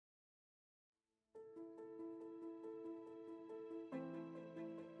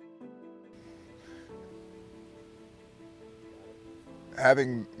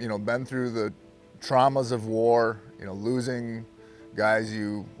Having, been through the traumas of war, losing guys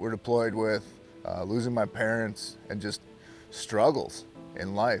you were deployed with, losing my parents, and just struggles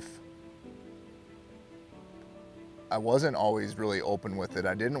in life. I wasn't always really open with it.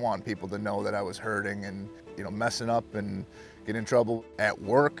 I didn't want people to know that I was hurting and, messing up and getting in trouble at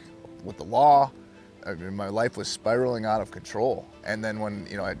work, with the law. I mean, my life was spiraling out of control. And then when,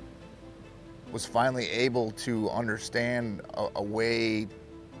 I was finally able to understand a way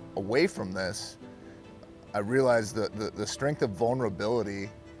away from this, I realized the strength of vulnerability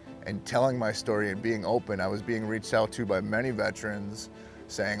and telling my story and being open. I was being reached out to by many veterans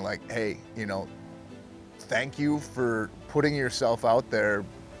saying like, hey, thank you for putting yourself out there,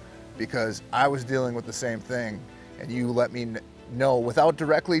 because I was dealing with the same thing and you let me know without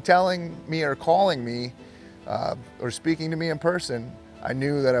directly telling me or calling me or speaking to me in person. I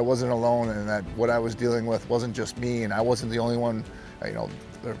knew that I wasn't alone and that what I was dealing with wasn't just me, and I wasn't the only one,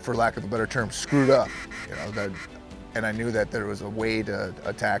 for lack of a better term, screwed up. And I knew that there was a way to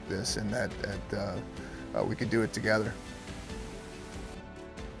attack this, and that we could do it together.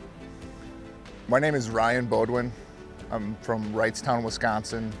 My name is Ryan Baudhuin. I'm from Wrightstown,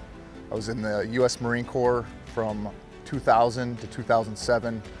 Wisconsin. I was in the U.S. Marine Corps from 2000 to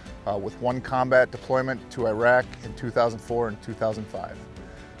 2007 with one combat deployment to Iraq in 2004 and 2005.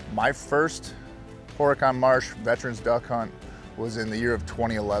 My first Horicon Marsh Veterans Duck Hunt was in the year of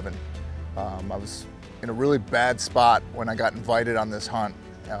 2011. I was in a really bad spot when I got invited on this hunt.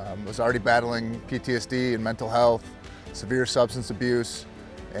 I was already battling PTSD and mental health, severe substance abuse,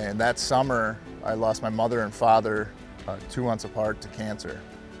 and that summer I lost my mother and father 2 months apart to cancer.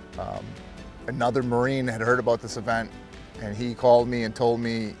 Another Marine had heard about this event, and he called me and told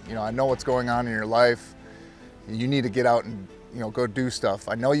me, I know what's going on in your life. You need to get out and go do stuff.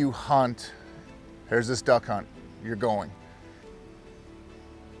 I know you hunt. Here's this duck hunt. You're going.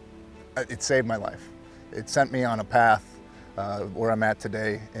 It saved my life. It sent me on a path where I'm at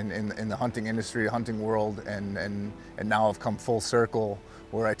today in the hunting industry, hunting world, and now I've come full circle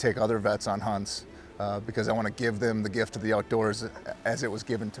where I take other vets on hunts because I want to give them the gift of the outdoors as it was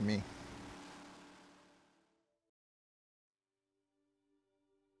given to me.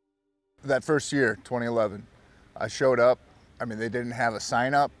 That first year, 2011, I showed up. I mean, they didn't have a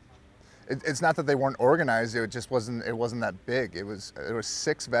sign up. It's not that they weren't organized, it just wasn't that big. There was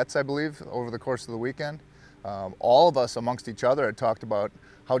 6 vets, I believe, over the course of the weekend. All of us amongst each other had talked about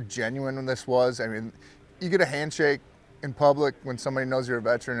how genuine this was. I mean, you get a handshake in public when somebody knows you're a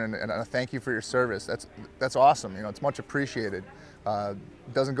veteran and a thank you for your service. That's awesome, it's much appreciated.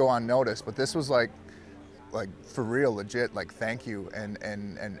 Doesn't go unnoticed, but this was like for real, legit, like thank you and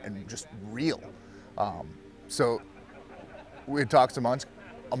just real. So we had talked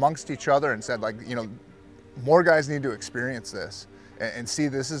amongst each other and said, like, more guys need to experience this and see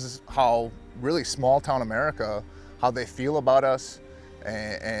this is how really small town America, how they feel about us.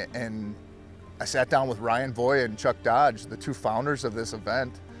 And I sat down with Ryan Baudhuin and Chuck Dodge, the 2 founders of this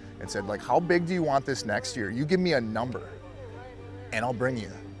event, and said, like, how big do you want this next year? You give me a number and I'll bring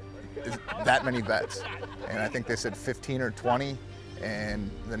you that many vets. And I think they said 15 or 20,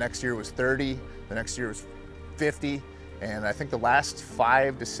 and the next year was 30, the next year was 50. And I think the last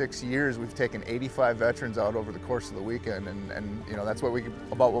 5 to 6 years, we've taken 85 veterans out over the course of the weekend, and that's what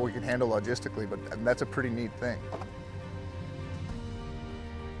about what we can handle logistically, but that's a pretty neat thing.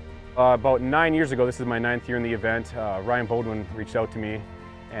 About 9 years ago, this is my 9th year in the event, Ryan Baudhuin reached out to me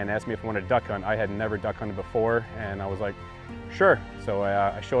and asked me if I wanted to duck hunt. I had never duck hunted before, and I was like, sure. So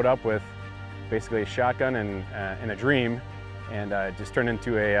I showed up with basically a shotgun and a dream, and it just turned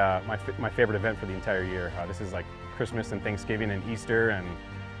into my favorite event for the entire year. This is like Christmas and Thanksgiving and Easter, and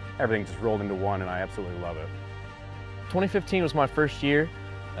everything just rolled into one, and I absolutely love it. 2015 was my first year.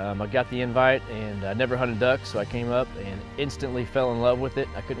 I got the invite, and I never hunted ducks, so I came up and instantly fell in love with it.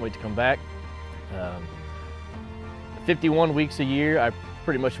 I couldn't wait to come back. 51 weeks a year, I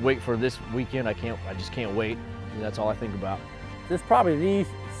pretty much wait for this weekend. I just can't wait. That's all I think about. This is probably the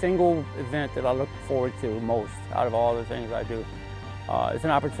single event that I look forward to most out of all the things I do. It's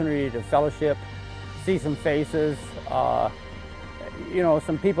an opportunity to fellowship, see some faces,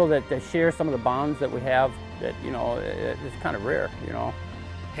 some people that share some of the bonds that we have that, it's kind of rare,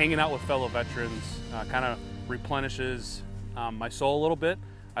 Hanging out with fellow veterans kind of replenishes my soul a little bit.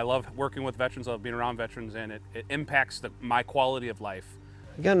 I love working with veterans, I love being around veterans, and it impacts my quality of life.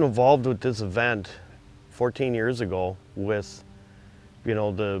 I got involved with this event 14 years ago with,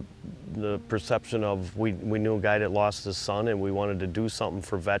 the perception of we knew a guy that lost his son and we wanted to do something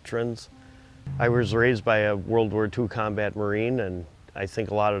for veterans. I was raised by a World War II combat Marine, and I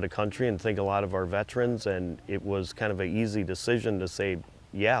think a lot of the country and think a lot of our veterans, and it was kind of an easy decision to say,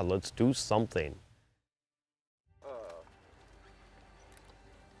 yeah, let's do something.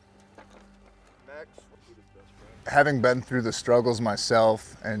 Having been through the struggles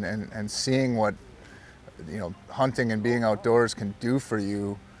myself and seeing what, you know, hunting and being outdoors can do for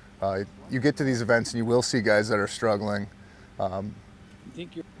you, you get to these events and you will see guys that are struggling.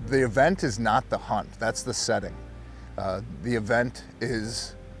 The event is not the hunt, that's the setting. The event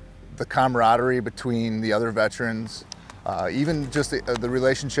is the camaraderie between the other veterans, even just the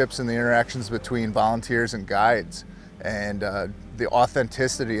relationships and the interactions between volunteers and guides, and the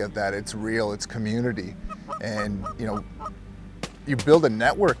authenticity of that. It's real, it's community. And you know, you build a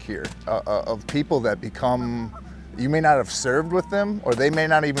network here of people that become, you may not have served with them, or they may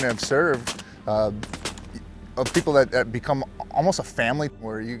not even have served, of people that become almost a family,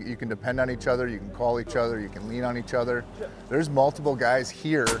 where you can depend on each other, you can call each other, you can lean on each other. There's multiple guys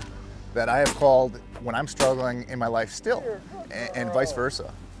here that I have called when I'm struggling in my life still, and vice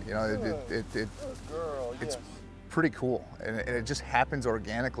versa. You know, it's pretty cool, and it just happens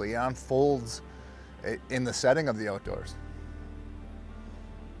organically. It unfolds in the setting of the outdoors.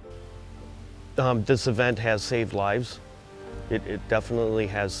 This event has saved lives. It definitely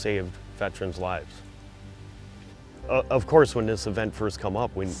has saved veterans' lives. Of course, when this event first come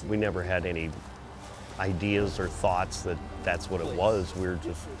up, we never had any ideas or thoughts that that's what it was. We were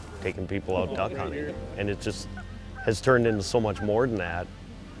just taking people out duck hunting, and it just has turned into so much more than that.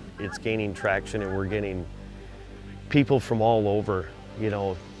 It's gaining traction, and we're getting people from all over, you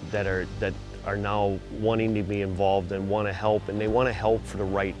know, that are now wanting to be involved and want to help, and they want to help for the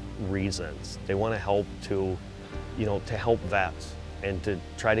right reasons. They want to help to, you know, to help vets and to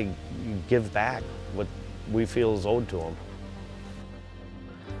try to give back what we feel is owed to them.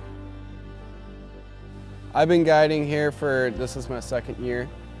 I've been guiding here this is my second year,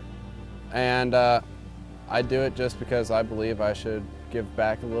 and I do it just because I believe I should give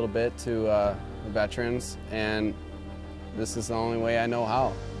back a little bit to the veterans, and this is the only way I know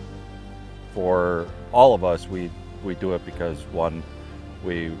how. For all of us, we do it because, one,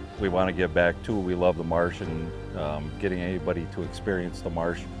 we want to give back. Two, we love the marsh, and getting anybody to experience the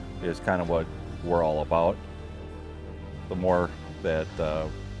marsh is kind of what we're all about. The more that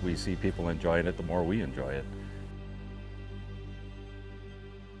we see people enjoying it, the more we enjoy it.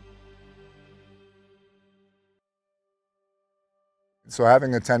 So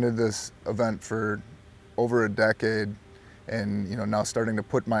having attended this event for over a decade, and you know, now starting to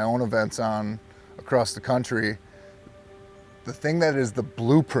put my own events on across the country, the thing that is the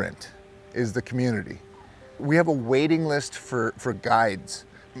blueprint is the community. We have a waiting list for guides.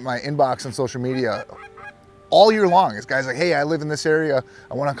 My inbox on social media all year long is guys like, hey, I live in this area,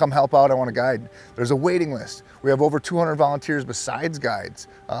 I want to come help out, I want to guide. There's a waiting list. We have over 200 volunteers besides guides.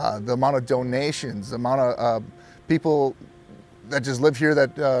 The amount of donations, the amount of people that just live here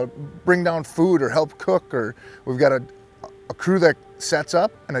that bring down food or help cook, or we've got a crew that sets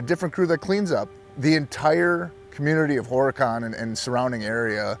up and a different crew that cleans up. The entire community of Horicon and surrounding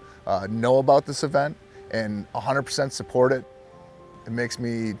area know about this event and 100% support it. It makes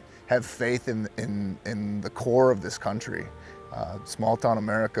me have faith in the core of this country. Small town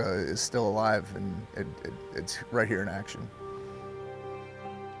America is still alive, and it's right here in action.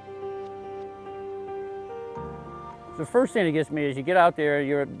 The first thing that gets me is you get out there,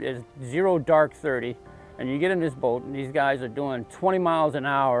 it's 0 dark 30, and you get in this boat, and these guys are doing 20 miles an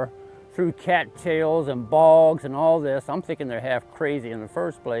hour through cattails and bogs and all this. I'm thinking they're half crazy in the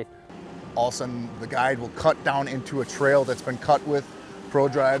first place. All of a sudden, the guide will cut down into a trail that's been cut with pro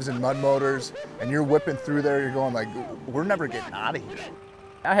drives and mud motors, and you're whipping through there, you're going like, we're never getting out of here.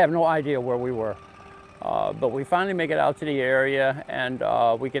 I have no idea where we were, but we finally make it out to the area, and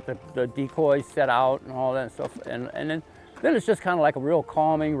we get the decoys set out and all that stuff, and then it's just kind of like a real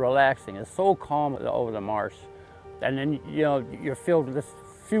calming, relaxing. It's so calm over the marsh. And then, you know, you're filled with this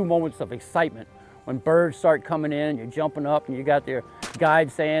few moments of excitement. When birds start coming in, you're jumping up, and you got their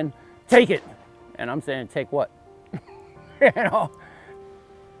guide saying, take it. And I'm saying, take what? You know?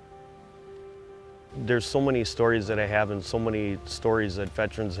 There's so many stories that I have, and so many stories that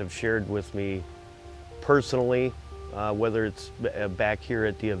veterans have shared with me personally, whether it's back here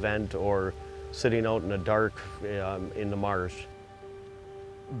at the event or sitting out in the dark in the marsh.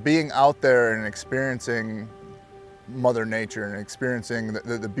 Being out there and experiencing Mother Nature and experiencing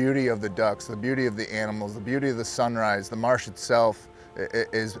the beauty of the ducks, the beauty of the animals, the beauty of the sunrise, the marsh itself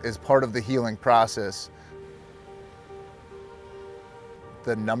is part of the healing process.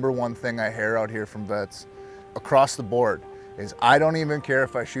 The #1 thing I hear out here from vets across the board is, I don't even care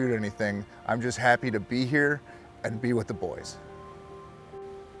if I shoot anything, I'm just happy to be here and be with the boys.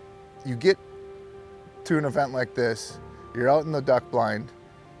 You get to an event like this, you're out in the duck blind,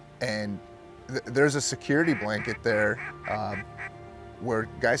 and there's a security blanket there where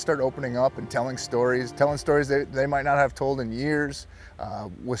guys start opening up and telling stories they might not have told in years,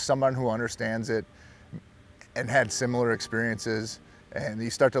 with someone who understands it and had similar experiences, and you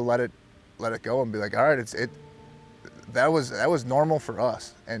start to let it go and be like, all right, that was normal for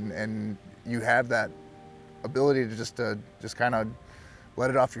us, and you have that ability to just kind of let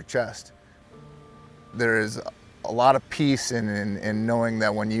it off your chest. There is a lot of peace in knowing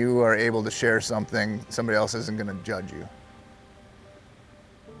that when you are able to share something, somebody else isn't going to judge you.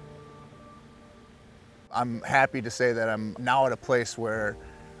 I'm happy to say that I'm now at a place where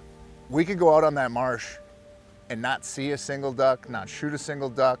we could go out on that marsh and not see a single duck, not shoot a single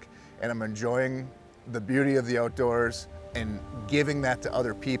duck, and I'm enjoying the beauty of the outdoors and giving that to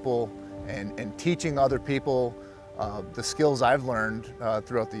other people and teaching other people the skills I've learned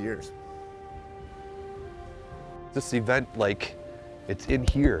throughout the years. This event, like, it's in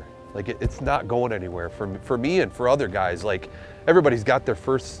here. Like, it's not going anywhere for me and for other guys. Like, everybody's got their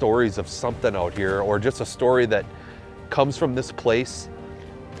first stories of something out here, or just a story that comes from this place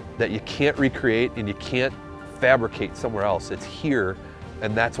that you can't recreate and you can't fabricate somewhere else. It's here,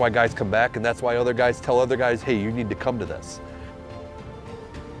 and that's why guys come back, and that's why other guys tell other guys, hey, you need to come to this.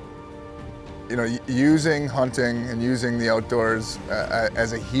 You know, using hunting and using the outdoors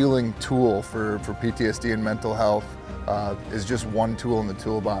as a healing tool for PTSD and mental health is just one tool in the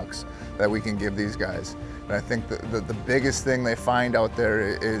toolbox that we can give these guys. And I think the biggest thing they find out there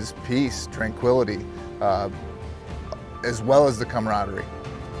is peace, tranquility, as well as the camaraderie.